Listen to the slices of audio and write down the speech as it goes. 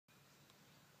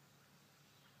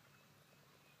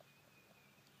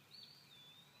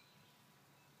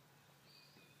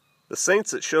The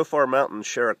saints at Shofar Mountain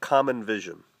share a common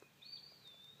vision.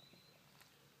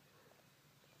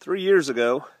 3 years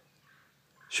ago,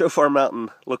 Shofar Mountain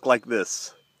looked like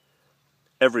this,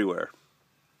 everywhere.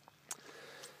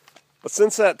 But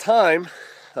since that time,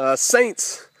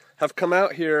 saints have come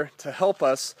out here to help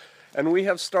us, and we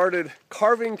have started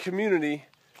carving community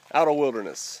out of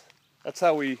wilderness. That's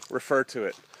how we refer to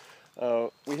it.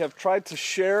 We have tried to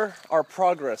share our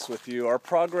progress with you, our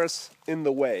progress in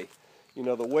the way. You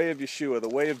know, the way of Yeshua, the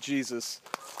way of Jesus,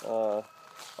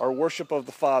 our worship of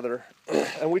the Father.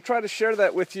 And we try to share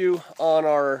that with you on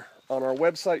our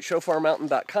website,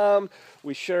 shofarmountain.com.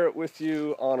 We share it with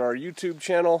you on our YouTube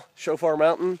channel, Shofar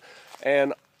Mountain.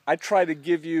 And I try to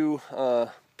give you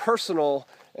personal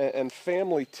and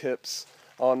family tips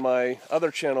on my other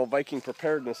channel, Viking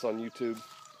Preparedness on YouTube,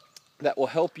 that will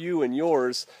help you and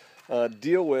yours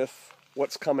deal with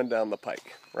what's coming down the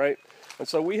pike, right? And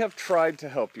so we have tried to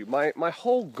help you. My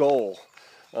whole goal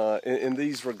in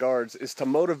these regards is to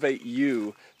motivate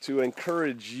you, to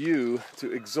encourage you,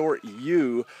 to exhort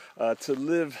you to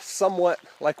live somewhat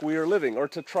like we are living, or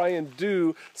to try and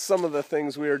do some of the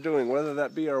things we are doing, whether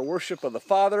that be our worship of the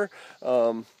Father,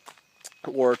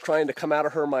 or trying to come out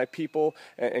of her, my people,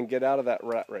 and get out of that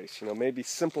rat race. You know, maybe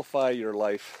simplify your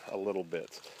life a little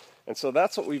bit. And so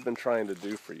that's what we've been trying to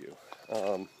do for you.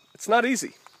 It's not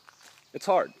easy. It's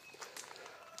hard.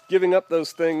 Giving up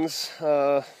those things,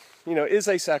 is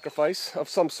a sacrifice of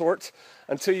some sort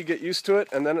until you get used to it,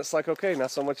 and then it's like, okay, not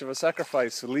so much of a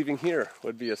sacrifice. So leaving here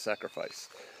would be a sacrifice.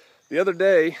 The other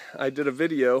day, I did a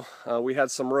video. We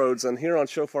had some roads, and here on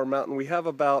Shofar Mountain, we have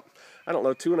about,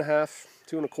 2.5,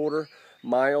 2.25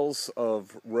 miles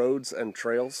of roads and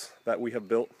trails that we have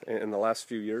built in the last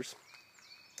few years.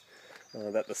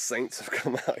 That the saints have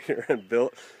come out here and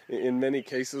built, in many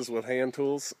cases with hand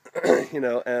tools,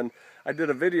 and I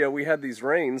did a video. We had these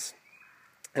rains,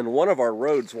 and one of our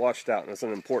roads washed out, and it's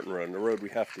an important road, and the road we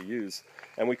have to use,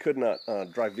 and we could not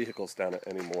drive vehicles down it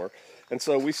anymore. And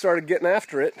so we started getting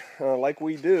after it, like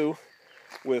we do,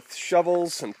 with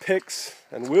shovels and picks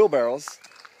and wheelbarrows.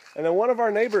 And then one of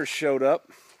our neighbors showed up,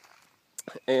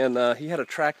 and he had a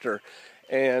tractor.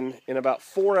 And in about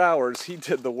 4 hours, he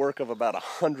did the work of about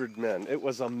 100 men. It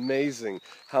was amazing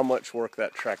how much work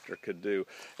that tractor could do.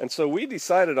 And so we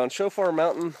decided on Shofar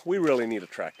Mountain, we really need a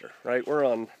tractor, right? We're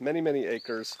on many, many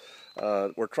acres.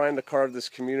 We're trying to carve this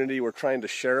community. We're trying to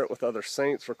share it with other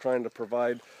saints. We're trying to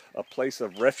provide a place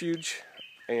of refuge.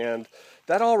 And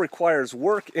that all requires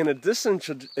work in addition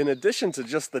to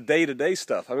just the day-to-day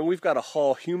stuff. I mean, we've got to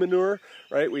haul humanure,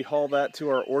 right? We haul that to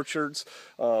our orchards.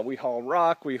 We haul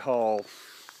rock. We haul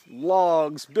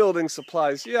logs, building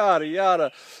supplies, yada,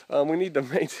 yada. We need to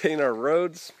maintain our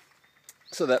roads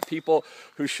so that people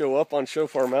who show up on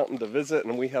Shofar Mountain to visit,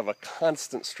 and we have a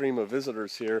constant stream of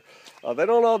visitors here, they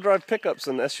don't all drive pickups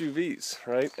and SUVs,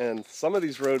 right? And some of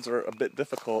these roads are a bit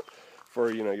difficult for,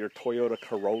 your Toyota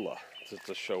Corolla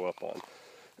to show up on.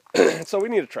 So we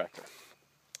need a tractor.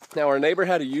 Now, our neighbor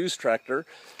had a used tractor,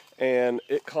 and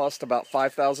it cost about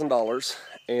 $5,000.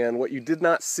 And what you did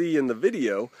not see in the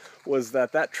video was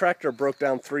that tractor broke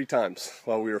down 3 times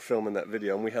while we were filming that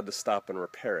video, and we had to stop and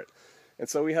repair it. And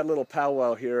so we had a little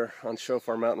powwow here on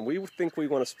Shofar Mountain. We think we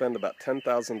want to spend about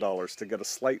 $10,000 to get a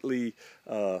slightly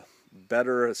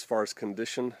better, as far as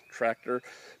condition, tractor,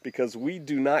 because we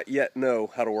do not yet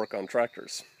know how to work on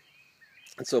tractors.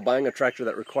 And so buying a tractor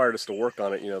that required us to work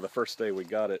on it, the first day we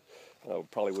got it,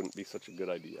 probably wouldn't be such a good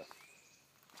idea.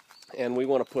 And we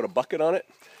want to put a bucket on it,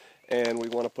 and we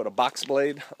want to put a box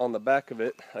blade on the back of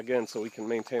it, again, so we can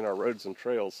maintain our roads and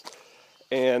trails.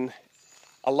 And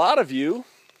a lot of you,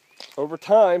 over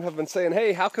time, have been saying,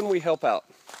 hey, how can we help out?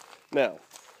 Now,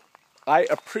 I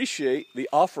appreciate the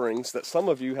offerings that some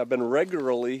of you have been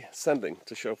regularly sending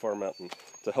to Shofar Mountain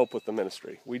to help with the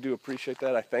ministry. We do appreciate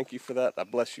that. I thank you for that. I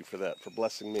bless you for that, for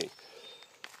blessing me.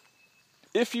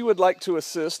 If you would like to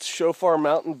assist Shofar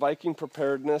Mountain Viking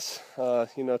Preparedness,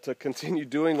 to continue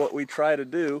doing what we try to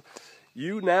do,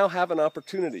 you now have an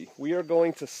opportunity. We are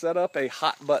going to set up a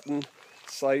hot button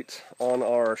site on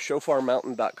our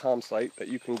shofarmountain.com site that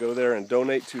you can go there and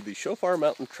donate to the Shofar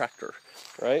Mountain tractor,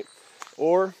 right?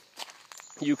 Or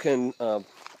you can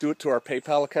do it to our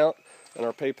PayPal account, and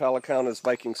our PayPal account is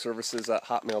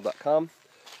vikingservices@hotmail.com,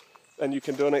 and you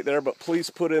can donate there, but please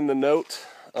put in the note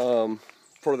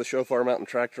for the Shofar Mountain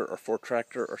tractor, or for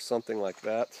tractor, or something like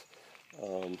that,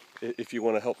 if you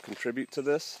want to help contribute to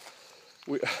this.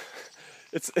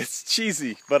 It's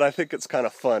cheesy, but I think it's kind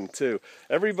of fun too.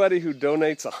 Everybody who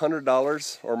donates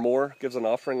 $100 or more, gives an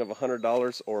offering of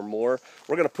 $100 or more,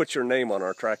 we're going to put your name on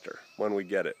our tractor when we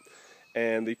get it.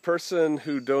 And the person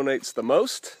who donates the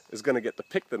most is going to get to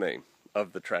pick the name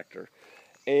of the tractor.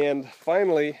 And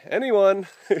finally, anyone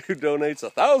who donates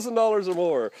 $1,000 or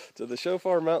more to the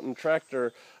Shofar Mountain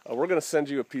tractor, we're going to send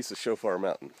you a piece of Shofar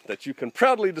Mountain that you can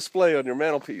proudly display on your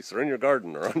mantelpiece or in your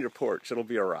garden or on your porch. It'll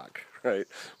be a rock, right?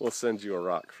 We'll send you a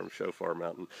rock from Shofar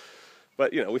Mountain.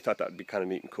 But, you know, we thought that would be kind of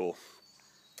neat and cool.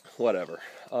 Whatever.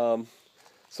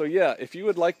 So yeah, if you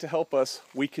would like to help us,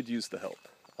 we could use the help.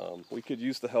 We could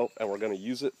use the help, and we're going to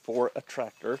use it for a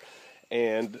tractor.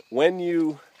 And when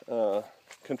you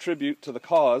contribute to the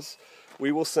cause,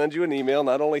 we will send you an email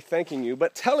not only thanking you,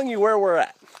 but telling you where we're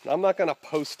at. I'm not going to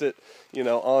post it, you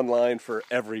know, online for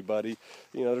everybody.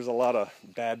 You know, there's a lot of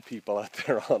bad people out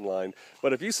there online.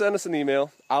 But if you send us an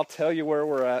email, I'll tell you where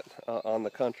we're at on the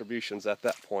contributions at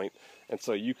that point, and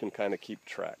so you can kind of keep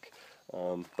track.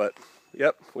 But,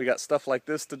 yep, we got stuff like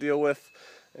this to deal with,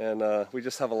 and we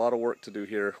just have a lot of work to do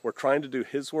here. We're trying to do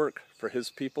His work for His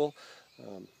people.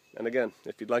 And again,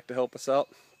 if you'd like to help us out,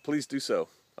 please do so.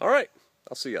 All right,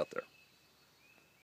 I'll see you out there.